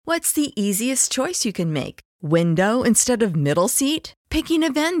What's the easiest choice you can make? Window instead of middle seat? Picking a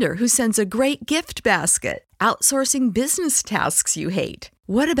vendor who sends a great gift basket? Outsourcing business tasks you hate?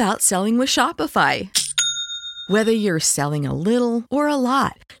 What about selling with Shopify? Whether you're selling a little or a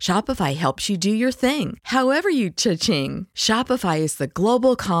lot, Shopify helps you do your thing, however you cha-ching. Shopify is the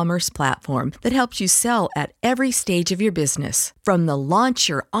global commerce platform that helps you sell at every stage of your business. From the launch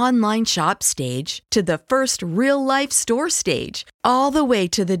your online shop stage to the first real-life store stage, all the way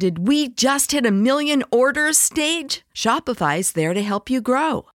to the did we just hit a million orders stage. Shopify's there to help you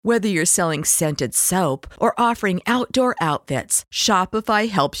grow. Whether you're selling scented soap or offering outdoor outfits, Shopify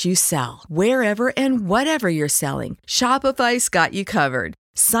helps you sell. Wherever and whatever you're selling, Shopify's got you covered.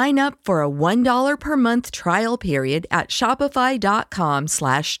 Sign up for a $1 per month trial period at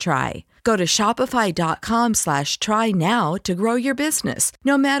shopify.com/try. Go to shopify.com/try now to grow your business,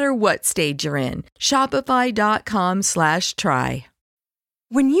 no matter what stage you're in. Shopify.com/try.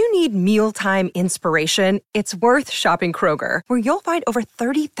 When you need mealtime inspiration, it's worth shopping Kroger, where you'll find over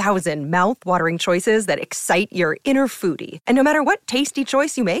 30,000 mouth-watering choices that excite your inner foodie. And no matter what tasty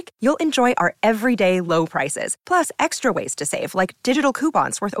choice you make, you'll enjoy our everyday low prices, plus extra ways to save, like digital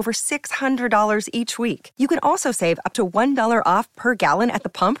coupons worth over $600 each week. You can also save up to $1 off per gallon at the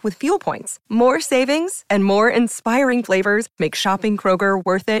pump with fuel points. More savings and more inspiring flavors make shopping Kroger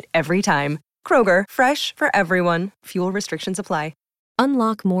worth it every time. Kroger, fresh for everyone. Fuel restrictions apply.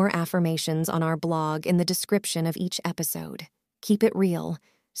 Unlock more affirmations on our blog in the description of each episode. Keep it real.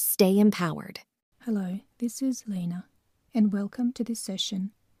 Stay empowered. Hello, this is Lena, and welcome to this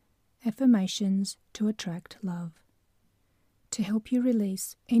session, Affirmations to Attract Love, to help you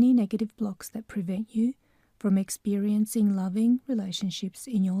release any negative blocks that prevent you from experiencing loving relationships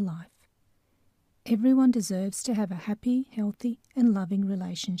in your life. Everyone deserves to have a happy, healthy, and loving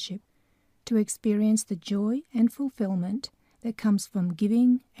relationship, to experience the joy and fulfillment that comes from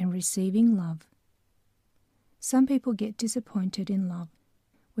giving and receiving love. Some people get disappointed in love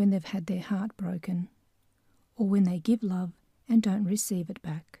when they've had their heart broken, or when they give love and don't receive it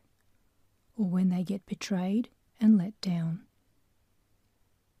back, or when they get betrayed and let down.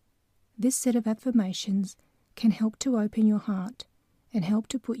 This set of affirmations can help to open your heart and help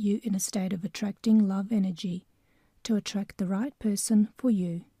to put you in a state of attracting love energy to attract the right person for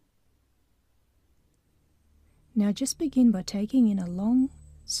you. Now just begin by taking in a long,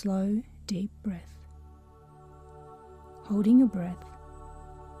 slow, deep breath, holding your breath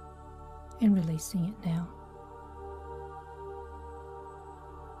and releasing it now.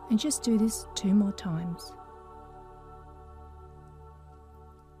 And just do this 2 more times.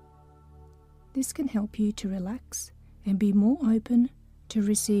 This can help you to relax and be more open to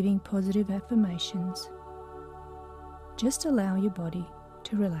receiving positive affirmations. Just allow your body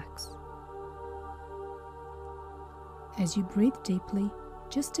to relax. As you breathe deeply,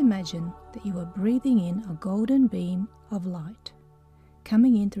 just imagine that you are breathing in a golden beam of light,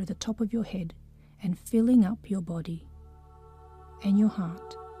 coming in through the top of your head and filling up your body and your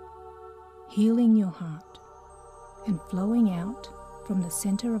heart, healing your heart and flowing out from the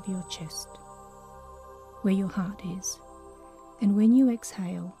center of your chest, where your heart is. And when you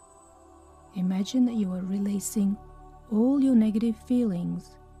exhale, imagine that you are releasing all your negative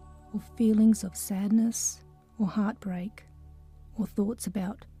feelings or feelings of sadness or heartbreak, or thoughts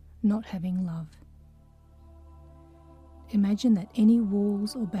about not having love. Imagine that any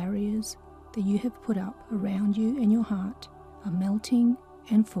walls or barriers that you have put up around you and your heart are melting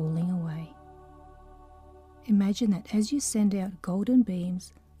and falling away. Imagine that as you send out golden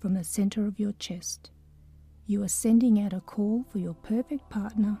beams from the center of your chest, you are sending out a call for your perfect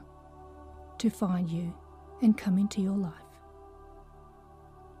partner to find you and come into your life.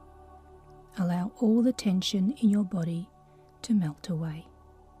 Allow all the tension in your body to melt away.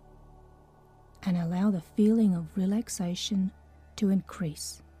 And allow the feeling of relaxation to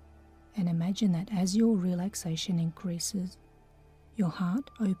increase. And imagine that as your relaxation increases, your heart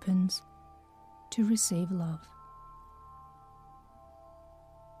opens to receive love.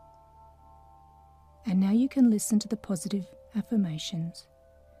 And now you can listen to the positive affirmations.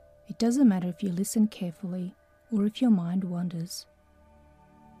 It doesn't matter if you listen carefully or if your mind wanders,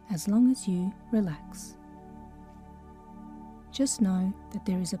 as long as you relax. Just know that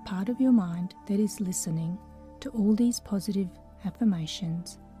there is a part of your mind that is listening to all these positive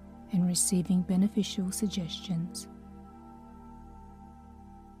affirmations and receiving beneficial suggestions.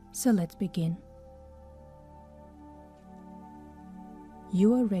 So let's begin.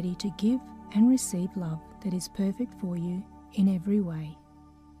 You are ready to give and receive love that is perfect for you in every way.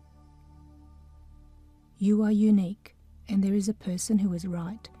 You are unique, and there is a person who is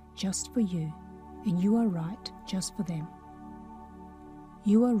right just for you, and you are right just for them.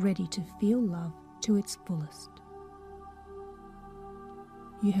 you are ready to feel love to its fullest.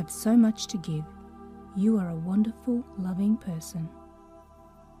 You have so much to give. You are a wonderful, loving person.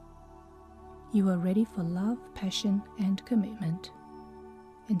 You are ready for love, passion, and commitment,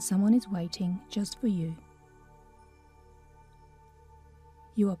 and someone is waiting just for you.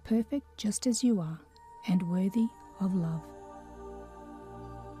 You are perfect just as you are and worthy of love.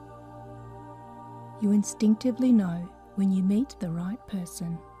 You instinctively know when you meet the right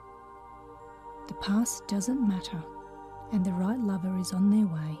person. The past doesn't matter, and the right lover is on their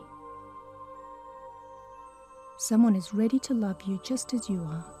way. Someone is ready to love you just as you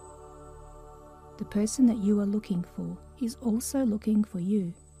are. The person that you are looking for is also looking for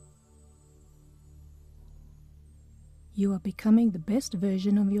you. You are becoming the best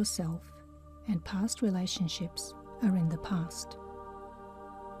version of yourself, and past relationships are in the past.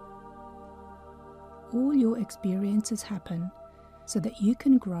 All your experiences happen so that you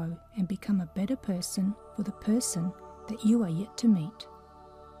can grow and become a better person for the person that you are yet to meet.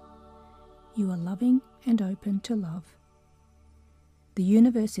 You are loving and open to love. The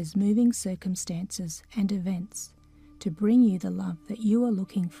universe is moving circumstances and events to bring you the love that you are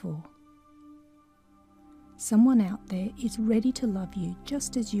looking for. Someone out there is ready to love you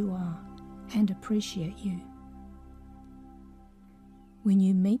just as you are and appreciate you. When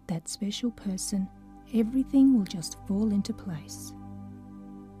you meet that special person, everything will just fall into place.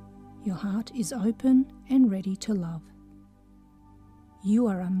 Your heart is open and ready to love. You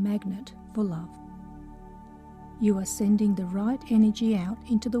are a magnet for love. You are sending the right energy out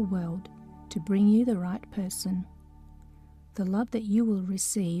into the world to bring you the right person. The love that you will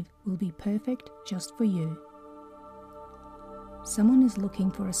receive will be perfect just for you. Someone is looking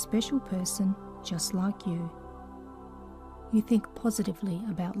for a special person just like you. You think positively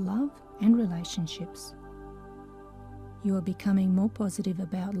about love and relationships. You are becoming more positive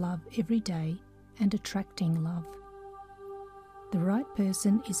about love every day and attracting love. The right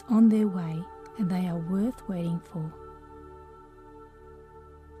person is on their way and they are worth waiting for.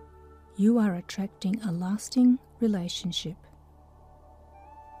 You are attracting a lasting relationship.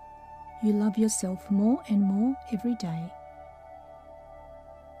 You love yourself more and more every day.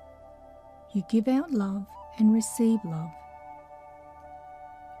 You give out love and receive love.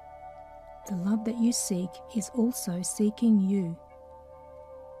 The love that you seek is also seeking you.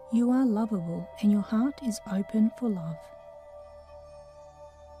 You are lovable and your heart is open for love.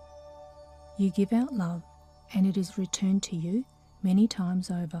 You give out love and it is returned to you many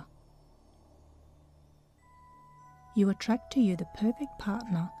times over. You attract to you the perfect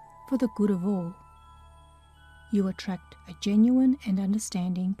partner for the good of all. You attract a genuine and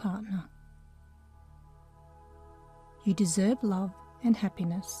understanding partner. You deserve love and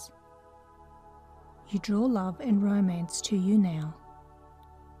happiness. You draw love and romance to you now.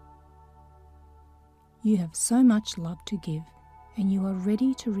 You have so much love to give, and you are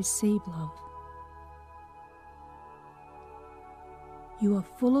ready to receive love. You are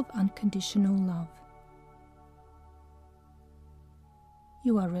full of unconditional love.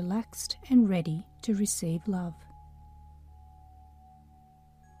 You are relaxed and ready to receive love.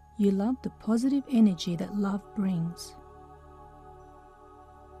 You love the positive energy that love brings.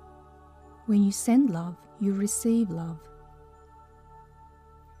 When you send love, you receive love.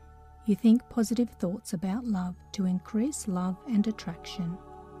 You think positive thoughts about love to increase love and attraction.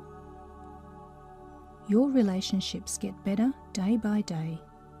 Your relationships get better day by day.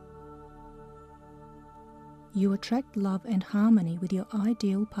 You attract love and harmony with your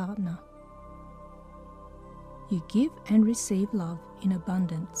ideal partner. You give and receive love in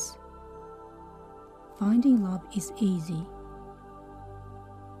abundance. Finding love is easy.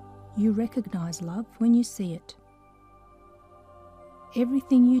 You recognize love when you see it.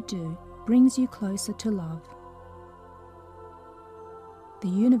 Everything you do brings you closer to love. The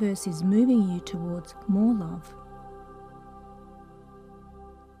universe is moving you towards more love.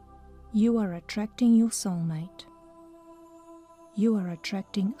 You are attracting your soulmate. You are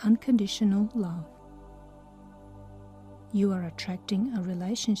attracting unconditional love. You are attracting a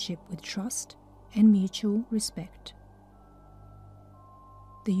relationship with trust and mutual respect.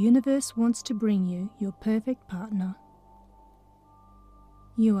 The universe wants to bring you your perfect partner.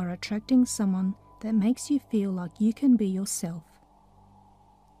 You are attracting someone that makes you feel like you can be yourself.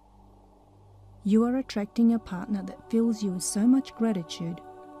 You are attracting a partner that fills you with so much gratitude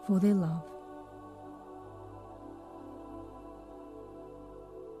for their love.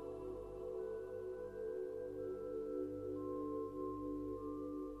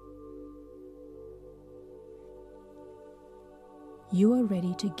 You are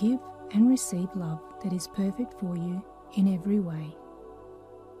ready to give and receive love that is perfect for you in every way.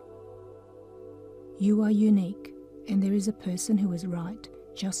 You are unique, and there is a person who is right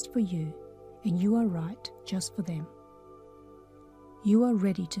just for you, and you are right just for them. You are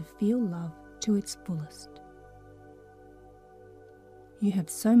ready to feel love to its fullest. You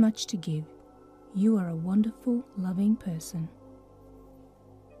have so much to give. You are a wonderful, loving person.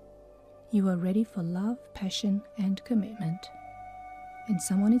 You are ready for love, passion, and commitment, and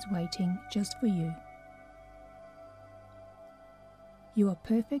someone is waiting just for you. You are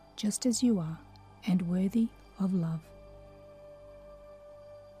perfect just as you are, and worthy of love.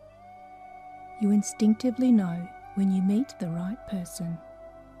 You instinctively know when you meet the right person.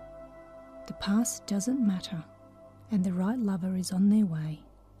 The past doesn't matter, and the right lover is on their way.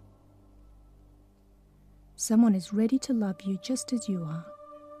 Someone is ready to love you just as you are.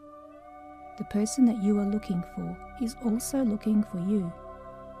 The person that you are looking for is also looking for you.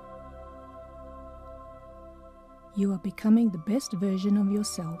 You are becoming the best version of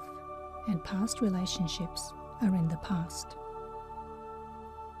yourself, and past relationships are in the past.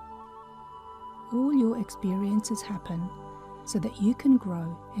 All your experiences happen so that you can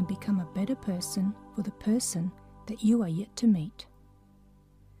grow and become a better person for the person that you are yet to meet.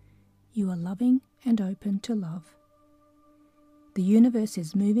 You are loving and open to love. The universe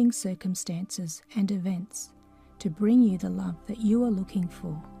is moving circumstances and events to bring you the love that you are looking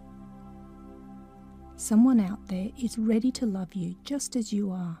for. Someone out there is ready to love you just as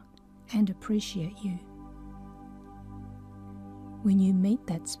you are and appreciate you. When you meet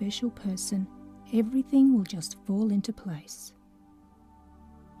that special person, everything will just fall into place.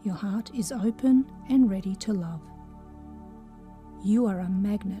 Your heart is open and ready to love. You are a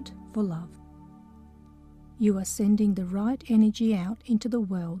magnet for love. You are sending the right energy out into the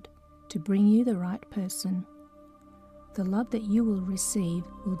world to bring you the right person. The love that you will receive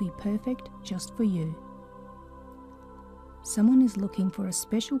will be perfect just for you. Someone is looking for a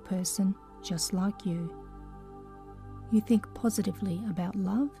special person just like you. You think positively about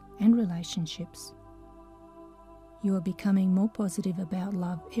love and relationships. You are becoming more positive about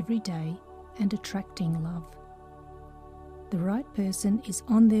love every day and attracting love. The right person is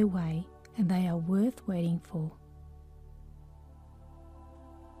on their way, and they are worth waiting for.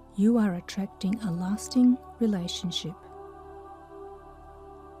 You are attracting a lasting relationship.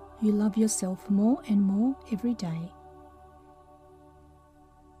 You love yourself more and more every day.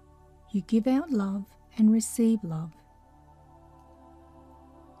 You give out love and receive love.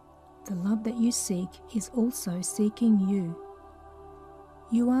 The love that you seek is also seeking you.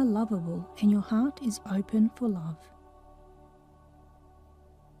 You are lovable, and your heart is open for love.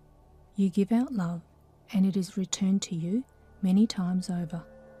 You give out love, and it is returned to you many times over.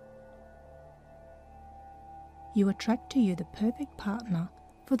 You attract to you the perfect partner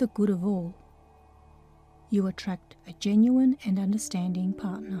for the good of all. You attract a genuine and understanding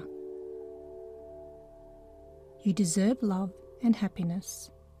partner. You deserve love and happiness.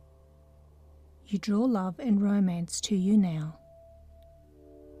 You draw love and romance to you now.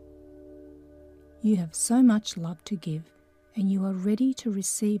 You have so much love to give, and you are ready to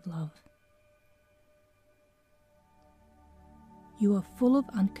receive love. You are full of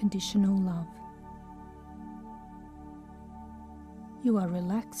unconditional love. You are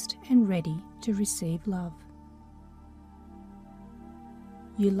relaxed and ready to receive love.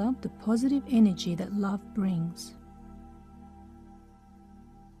 You love the positive energy that love brings.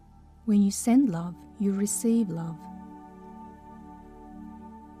 When you send love, you receive love.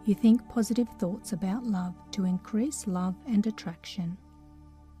 You think positive thoughts about love to increase love and attraction.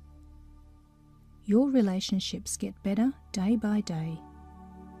 Your relationships get better day by day.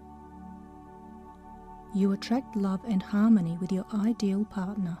 You attract love and harmony with your ideal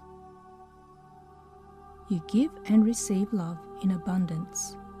partner. You give and receive love in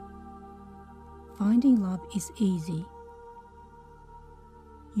abundance. Finding love is easy.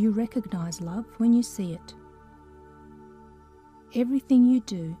 You recognize love when you see it. Everything you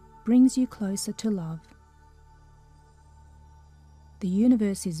do brings you closer to love. The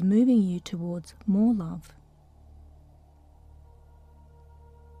universe is moving you towards more love.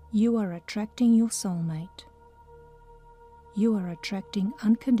 You are attracting your soulmate. You are attracting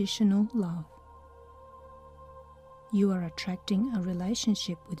unconditional love. You are attracting a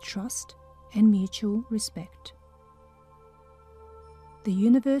relationship with trust and mutual respect. The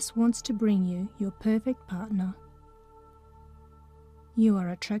universe wants to bring you your perfect partner. You are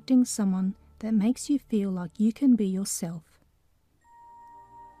attracting someone that makes you feel like you can be yourself.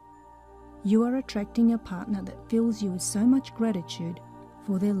 You are attracting a partner that fills you with so much gratitude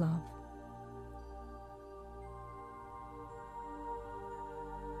for their love.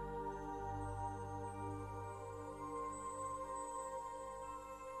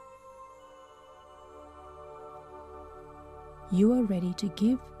 You are ready to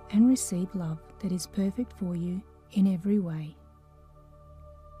give and receive love that is perfect for you in every way.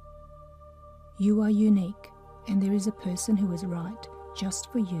 You are unique, and there is a person who is right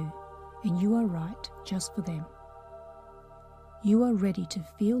just for you, and you are right just for them. You are ready to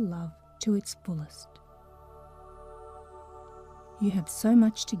feel love to its fullest. You have so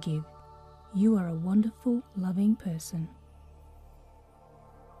much to give. You are a wonderful, loving person.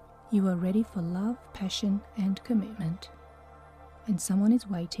 You are ready for love, passion, and commitment, and someone is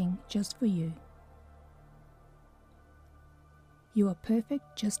waiting just for you. You are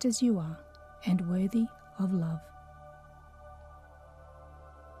perfect just as you are and worthy of love.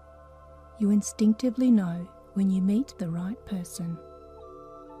 You instinctively know when you meet the right person.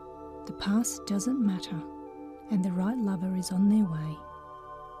 The past doesn't matter, and the right lover is on their way.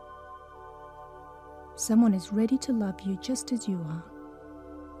 Someone is ready to love you just as you are.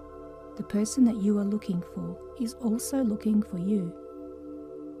 The person that you are looking for is also looking for you.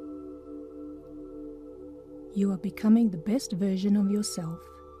 You are becoming the best version of yourself,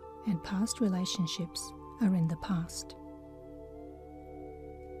 and past relationships are in the past.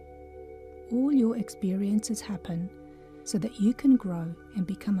 All your experiences happen so that you can grow and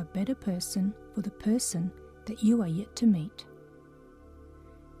become a better person for the person that you are yet to meet.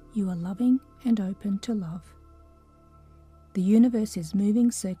 You are loving and open to love. The universe is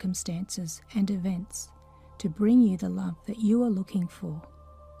moving circumstances and events to bring you the love that you are looking for.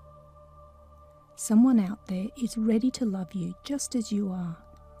 Someone out there is ready to love you just as you are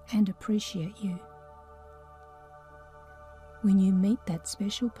and appreciate you. When you meet that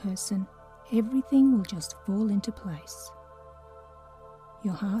special person, everything will just fall into place.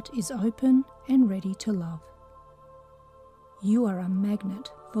 Your heart is open and ready to love. You are a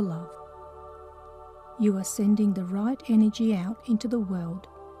magnet for love. You are sending the right energy out into the world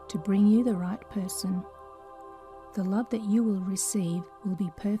to bring you the right person. The love that you will receive will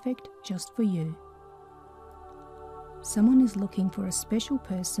be perfect just for you. Someone is looking for a special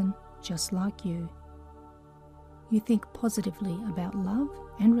person just like you. You think positively about love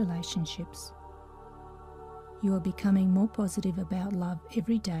and relationships. You are becoming more positive about love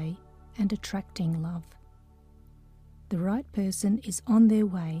every day and attracting love. The right person is on their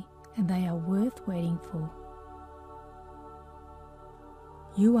way, and they are worth waiting for.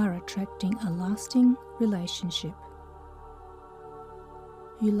 You are attracting a lasting relationship.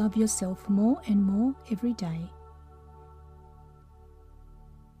 You love yourself more and more every day.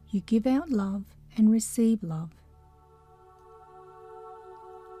 You give out love and receive love.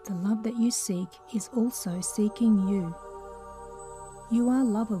 The love that you seek is also seeking you. You are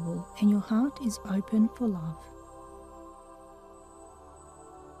lovable, and your heart is open for love.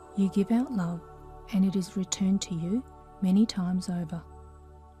 You give out love, and it is returned to you many times over.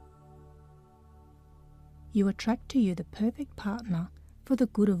 You attract to you the perfect partner for the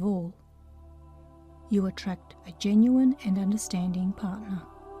good of all. You attract a genuine and understanding partner.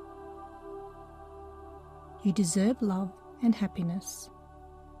 You deserve love and happiness.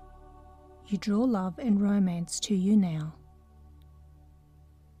 You draw love and romance to you now.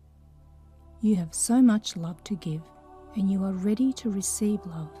 You have so much love to give, and you are ready to receive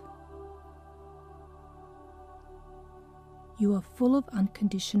love. You are full of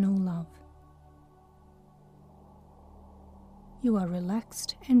unconditional love. You are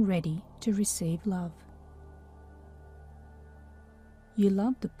relaxed and ready to receive love. You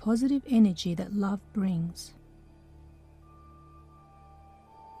love the positive energy that love brings.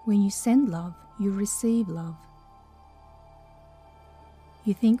 When you send love, you receive love.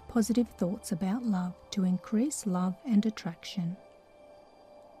 You think positive thoughts about love to increase love and attraction.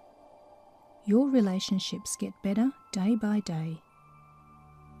 Your relationships get better day by day.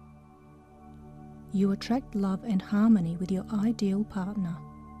 You attract love and harmony with your ideal partner.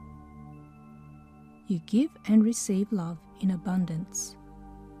 You give and receive love in abundance.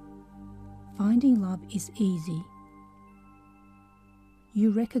 Finding love is easy.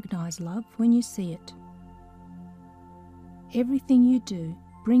 You recognize love when you see it. Everything you do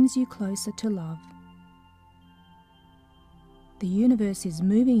brings you closer to love. The universe is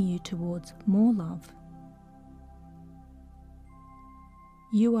moving you towards more love.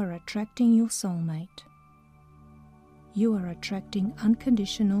 You are attracting your soulmate. You are attracting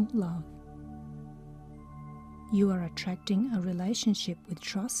unconditional love. You are attracting a relationship with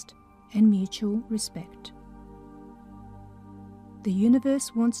trust and mutual respect. The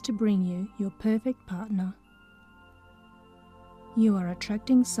universe wants to bring you your perfect partner. You are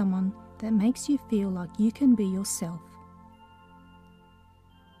attracting someone that makes you feel like you can be yourself.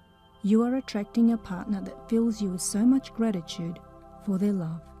 You are attracting a partner that fills you with so much gratitude for their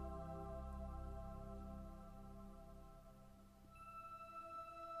love.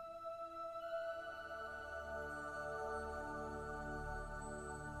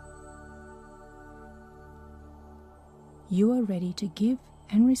 You are ready to give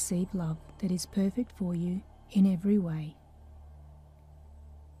and receive love that is perfect for you in every way.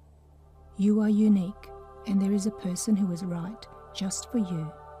 You are unique, and there is a person who is right just for you,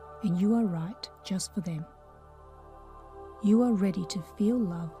 and you are right just for them. You are ready to feel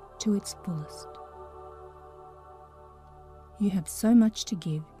love to its fullest. You have so much to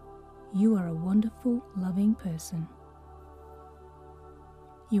give. You are a wonderful, loving person.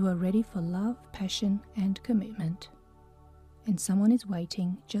 You are ready for love, passion, and commitment, and someone is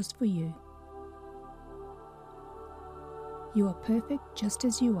waiting just for you. You are perfect just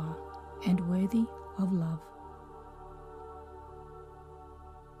as you are and worthy of love.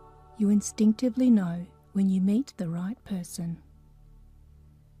 You instinctively know when you meet the right person.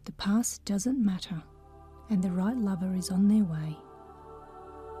 The past doesn't matter, and the right lover is on their way.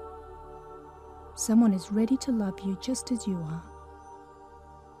 Someone is ready to love you just as you are.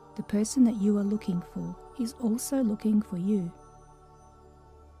 The person that you are looking for is also looking for you.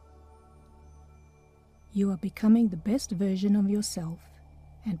 You are becoming the best version of yourself,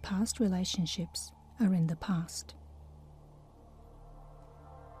 and past relationships are in the past.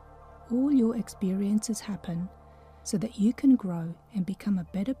 All your experiences happen so that you can grow and become a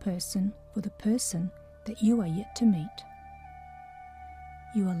better person for the person that you are yet to meet.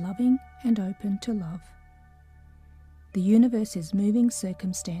 You are loving and open to love. The universe is moving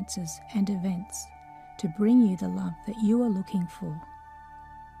circumstances and events to bring you the love that you are looking for.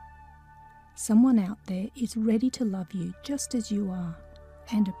 Someone out there is ready to love you just as you are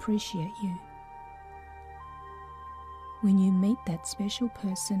and appreciate you. When you meet that special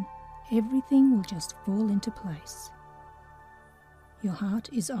person, everything will just fall into place. Your heart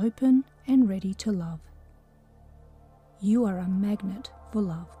is open and ready to love. You are a magnet for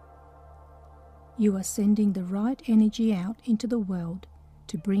love. You are sending the right energy out into the world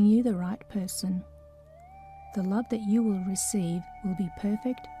to bring you the right person. The love that you will receive will be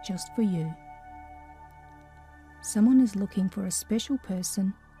perfect just for you. Someone is looking for a special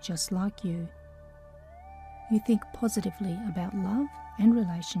person just like you. You think positively about love and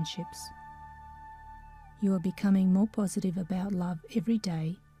relationships. You are becoming more positive about love every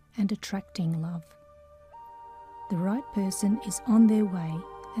day and attracting love. The right person is on their way,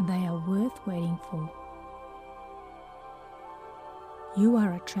 and they are worth waiting for. You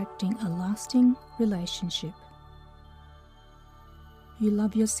are attracting a lasting relationship. You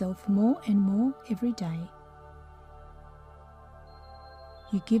love yourself more and more every day.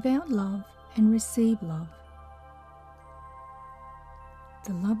 You give out love and receive love.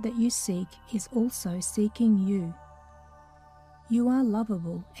 The love that you seek is also seeking you. You are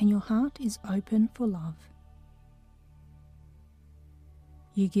lovable and your heart is open for love.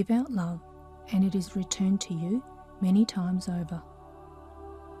 You give out love and it is returned to you many times over.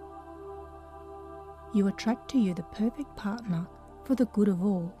 You attract to you the perfect partner for the good of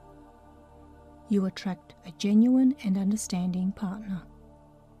all. You attract a genuine and understanding partner.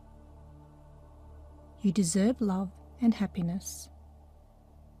 You deserve love and happiness.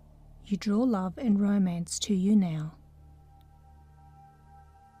 You draw love and romance to you now.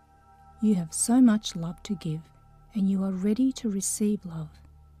 You have so much love to give, and you are ready to receive love.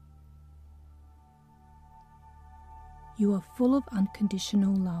 You are full of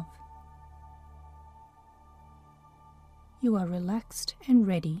unconditional love. You are relaxed and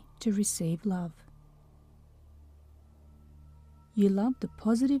ready to receive love. You love the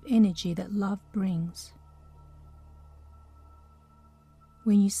positive energy that love brings.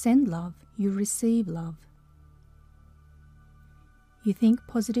 When you send love, you receive love. You think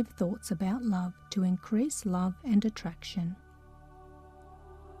positive thoughts about love to increase love and attraction.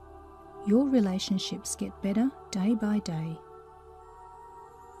 Your relationships get better day by day.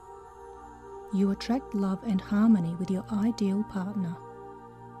 You attract love and harmony with your ideal partner.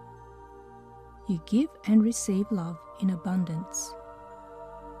 You give and receive love in abundance.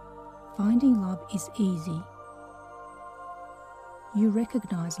 Finding love is easy. You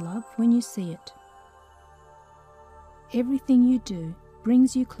recognize love when you see it. Everything you do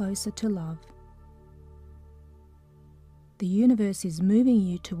brings you closer to love. The universe is moving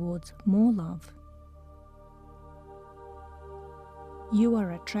you towards more love. You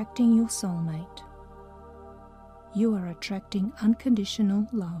are attracting your soulmate. You are attracting unconditional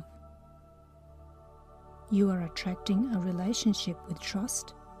love. You are attracting a relationship with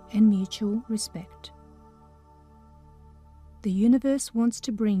trust and mutual respect. The universe wants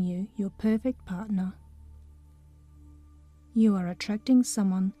to bring you your perfect partner. You are attracting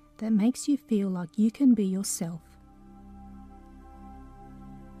someone that makes you feel like you can be yourself.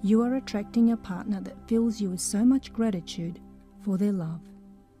 You are attracting a partner that fills you with so much gratitude for their love.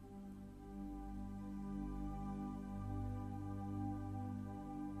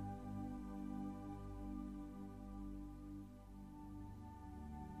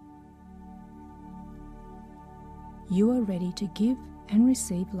 You are ready to give and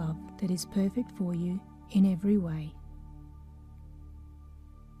receive love that is perfect for you in every way.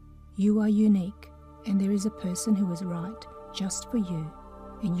 You are unique, and there is a person who is right just for you,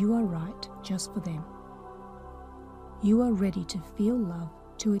 and you are right just for them. You are ready to feel love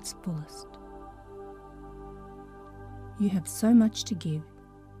to its fullest. You have so much to give.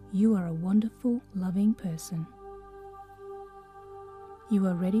 You are a wonderful, loving person. You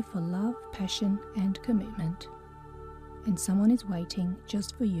are ready for love, passion, and commitment, and someone is waiting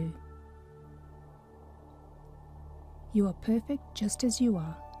just for you. You are perfect just as you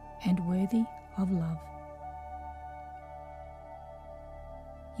are and worthy of love.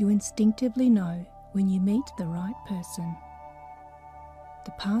 You instinctively know when you meet the right person.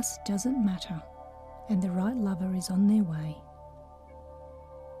 The past doesn't matter, and the right lover is on their way.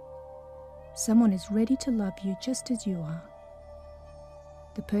 Someone is ready to love you just as you are.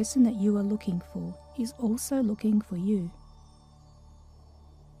 The person that you are looking for is also looking for you.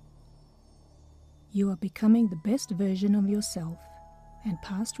 You are becoming the best version of yourself, and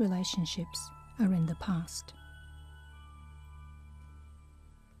past relationships are in the past.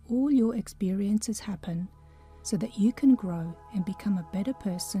 All your experiences happen so that you can grow and become a better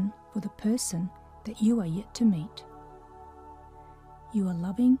person for the person that you are yet to meet. You are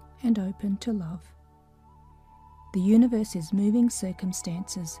loving and open to love. The universe is moving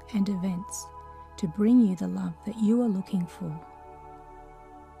circumstances and events to bring you the love that you are looking for.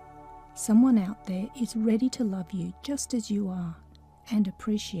 Someone out there is ready to love you just as you are and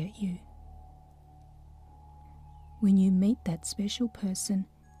appreciate you. When you meet that special person,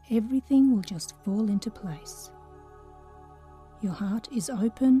 everything will just fall into place. Your heart is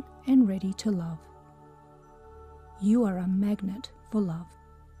open and ready to love. You are a magnet for love.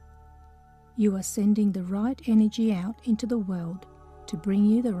 You are sending the right energy out into the world to bring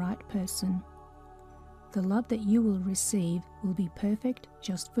you the right person. The love that you will receive will be perfect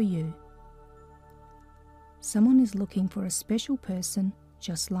just for you. Someone is looking for a special person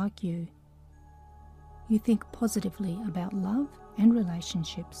just like you. You think positively about love and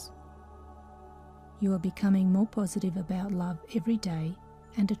relationships. You are becoming more positive about love every day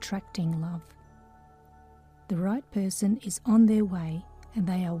and attracting love. The right person is on their way, and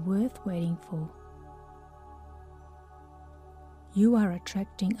they are worth waiting for. You are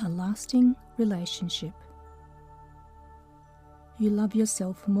attracting a lasting relationship. You love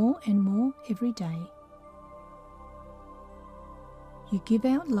yourself more and more every day. You give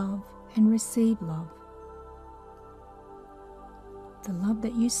out love and receive love. The love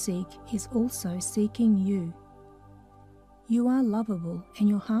that you seek is also seeking you. You are lovable, and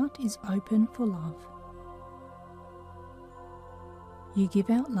your heart is open for love. You give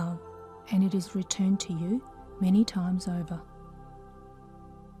out love, and it is returned to you many times over.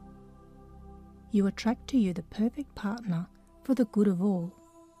 You attract to you the perfect partner for the good of all.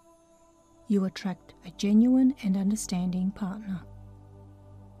 You attract a genuine and understanding partner.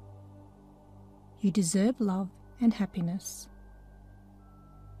 You deserve love and happiness.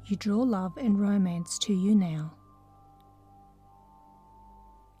 You draw love and romance to you now.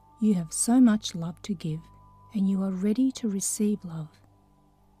 You have so much love to give, and you are ready to receive love.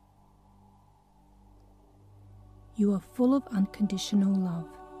 You are full of unconditional love.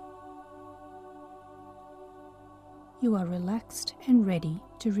 You are relaxed and ready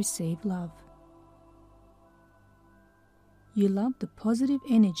to receive love. You love the positive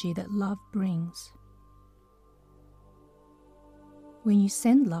energy that love brings. When you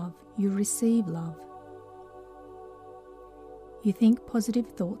send love, you receive love. You think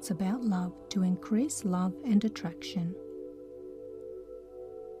positive thoughts about love to increase love and attraction.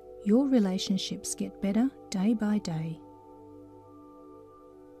 Your relationships get better day by day.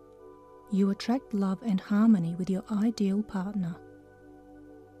 You attract love and harmony with your ideal partner.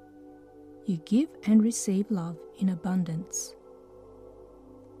 You give and receive love in abundance.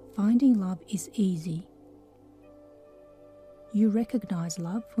 Finding love is easy. You recognize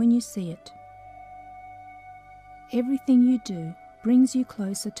love when you see it. Everything you do brings you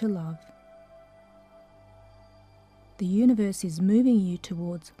closer to love. The universe is moving you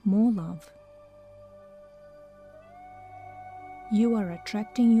towards more love. You are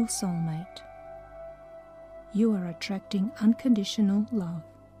attracting your soulmate. You are attracting unconditional love.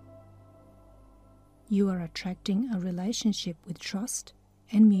 You are attracting a relationship with trust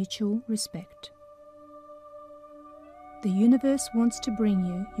and mutual respect. The universe wants to bring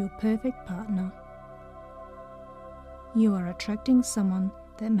you your perfect partner. You are attracting someone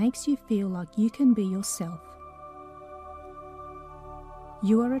that makes you feel like you can be yourself.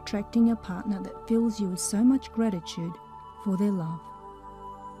 You are attracting a partner that fills you with so much gratitude for their love.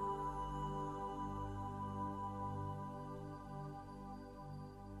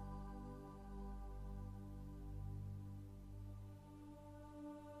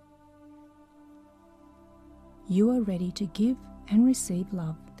 You are ready to give and receive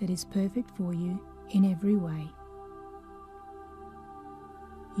love that is perfect for you in every way.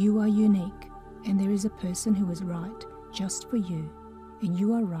 You are unique, and there is a person who is right just for you, and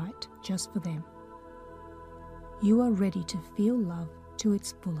you are right just for them. You are ready to feel love to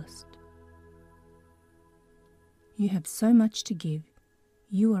its fullest. You have so much to give.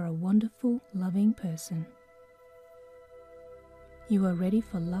 You are a wonderful, loving person. You are ready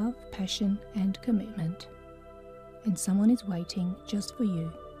for love, passion, and commitment, and someone is waiting just for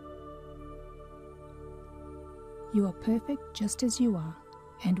you. You are perfect just as you are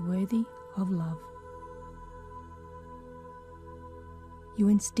and worthy of love. You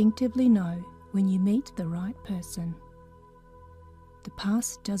instinctively know when you meet the right person. The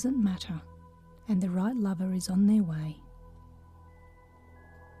past doesn't matter, and the right lover is on their way.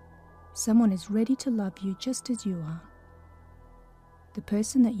 Someone is ready to love you just as you are. The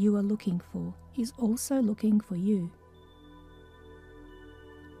person that you are looking for is also looking for you.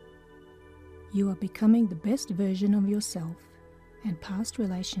 You are becoming the best version of yourself, and past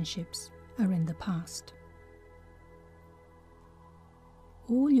relationships are in the past.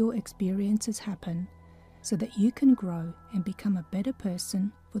 All your experiences happen so that you can grow and become a better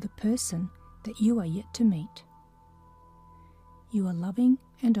person for the person that you are yet to meet. You are loving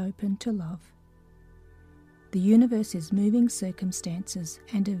and open to love. The universe is moving circumstances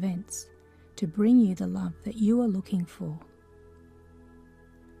and events to bring you the love that you are looking for.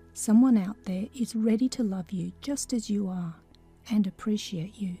 Someone out there is ready to love you just as you are and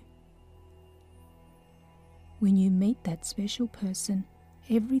appreciate you. When you meet that special person,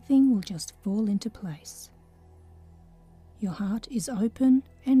 everything will just fall into place. Your heart is open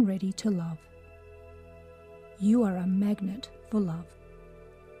and ready to love. You are a magnet for love.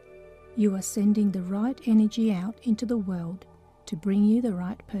 You are sending the right energy out into the world to bring you the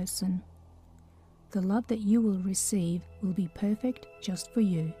right person. The love that you will receive will be perfect just for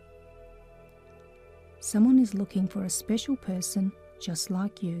you. Someone is looking for a special person just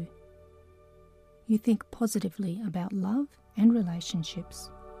like you. You think positively about love and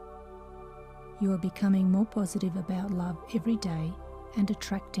relationships. You are becoming more positive about love every day and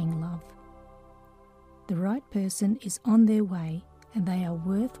attracting love. The right person is on their way, and they are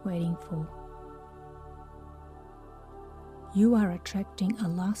worth waiting for. You are attracting a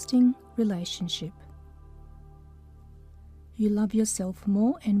lasting relationship. You love yourself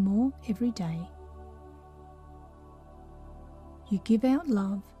more and more every day. You give out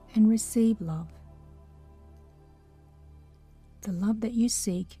love and receive love. The love that you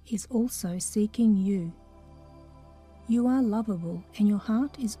seek is also seeking you. You are lovable, and your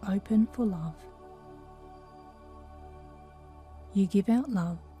heart is open for love. You give out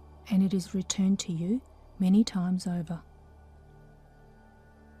love, and it is returned to you many times over.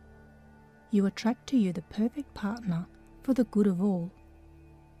 You attract to you the perfect partner for the good of all.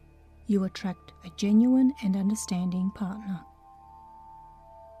 You attract a genuine and understanding partner.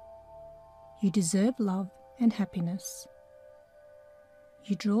 You deserve love and happiness.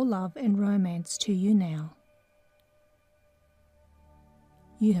 You draw love and romance to you now.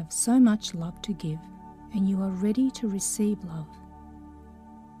 You have so much love to give, and you are ready to receive love.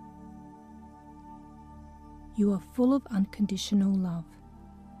 You are full of unconditional love.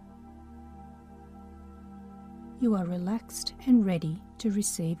 You are relaxed and ready to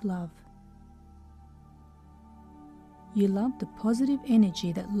receive love. You love the positive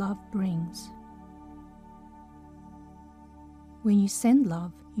energy that love brings. When you send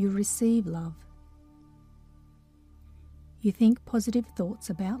love, you receive love. You think positive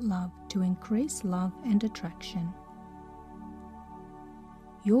thoughts about love to increase love and attraction.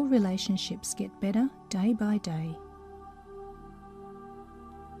 Your relationships get better day by day.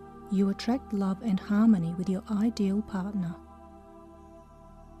 You attract love and harmony with your ideal partner.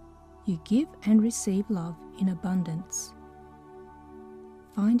 You give and receive love in abundance.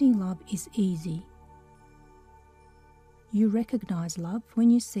 Finding love is easy. You recognize love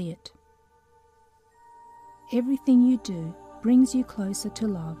when you see it. Everything you do brings you closer to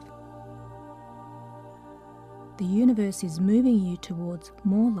love. The universe is moving you towards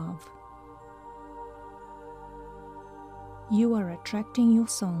more love. You are attracting your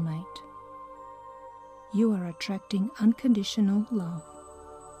soulmate. You are attracting unconditional love.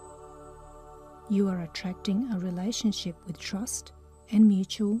 You are attracting a relationship with trust and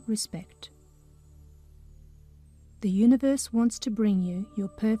mutual respect. The universe wants to bring you your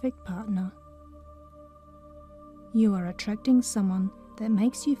perfect partner. You are attracting someone that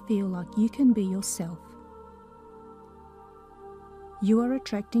makes you feel like you can be yourself. You are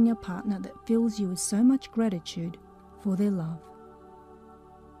attracting a partner that fills you with so much gratitude for their love.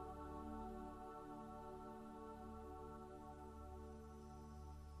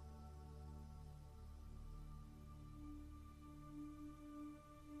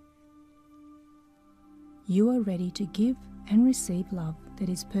 You are ready to give and receive love that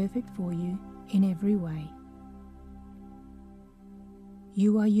is perfect for you in every way.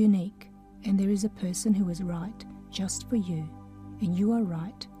 You are unique, and there is a person who is right just for you, and you are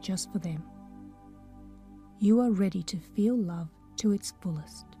right just for them. You are ready to feel love to its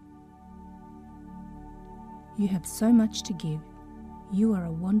fullest. You have so much to give. You are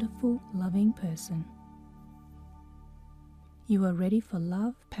a wonderful, loving person. You are ready for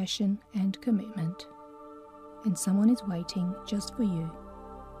love, passion, and commitment, and someone is waiting just for you.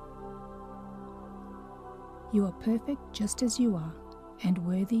 You are perfect just as you are and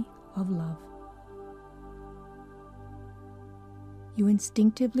worthy of love. You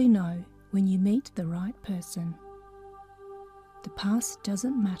instinctively know when you meet the right person. The past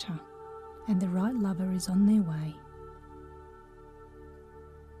doesn't matter, and the right lover is on their way.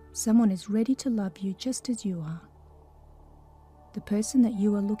 Someone is ready to love you just as you are. The person that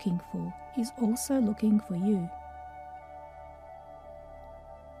you are looking for is also looking for you.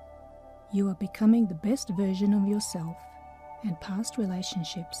 You are becoming the best version of yourself, and past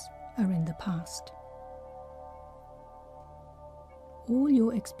relationships are in the past. All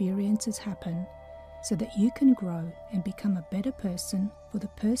your experiences happen so that you can grow and become a better person for the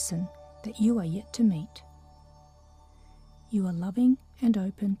person that you are yet to meet. You are loving and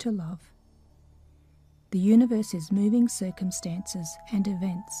open to love. The universe is moving circumstances and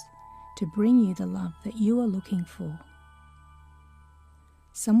events to bring you the love that you are looking for.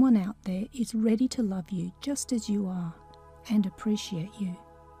 Someone out there is ready to love you just as you are and appreciate you.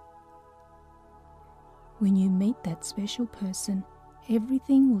 When you meet that special person,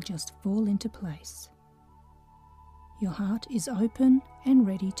 everything will just fall into place. Your heart is open and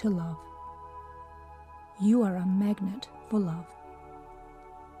ready to love. You are a magnet for love.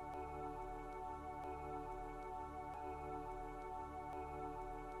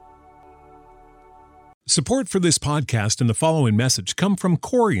 Support for this podcast and the following message come from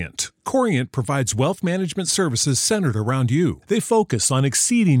Corient. Corient provides wealth management services centered around you. They focus on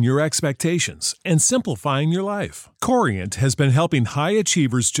exceeding your expectations and simplifying your life. Corient has been helping high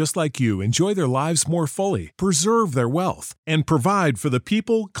achievers just like you enjoy their lives more fully, preserve their wealth, and provide for the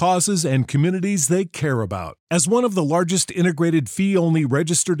people, causes, and communities they care about. As one of the largest integrated fee-only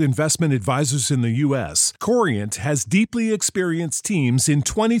registered investment advisors in the U.S., Corient has deeply experienced teams in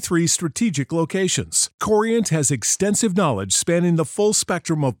 23 strategic locations. Corient has extensive knowledge spanning the full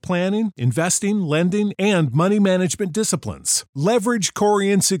spectrum of planning, investing, lending, and money management disciplines. Leverage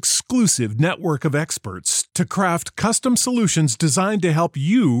Corient's exclusive network of experts to craft custom solutions designed to help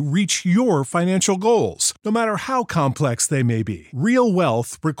you reach your financial goals, no matter how complex they may be. Real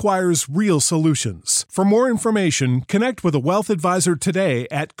wealth requires real solutions. For more information, connect with a wealth advisor today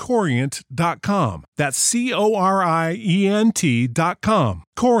at Corient.com. That's Corient.com.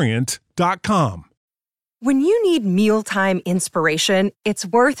 Corient.com. When you need mealtime inspiration, it's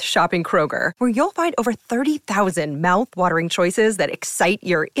worth shopping Kroger, where you'll find over 30,000 mouth-watering choices that excite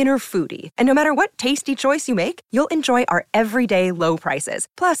your inner foodie. And no matter what tasty choice you make, you'll enjoy our everyday low prices,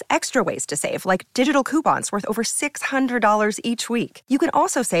 plus extra ways to save, like digital coupons worth over $600 each week. You can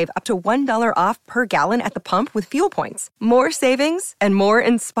also save up to $1 off per gallon at the pump with fuel points. More savings and more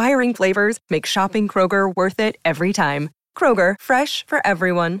inspiring flavors make shopping Kroger worth it every time. Kroger, fresh for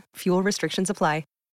everyone. Fuel restrictions apply.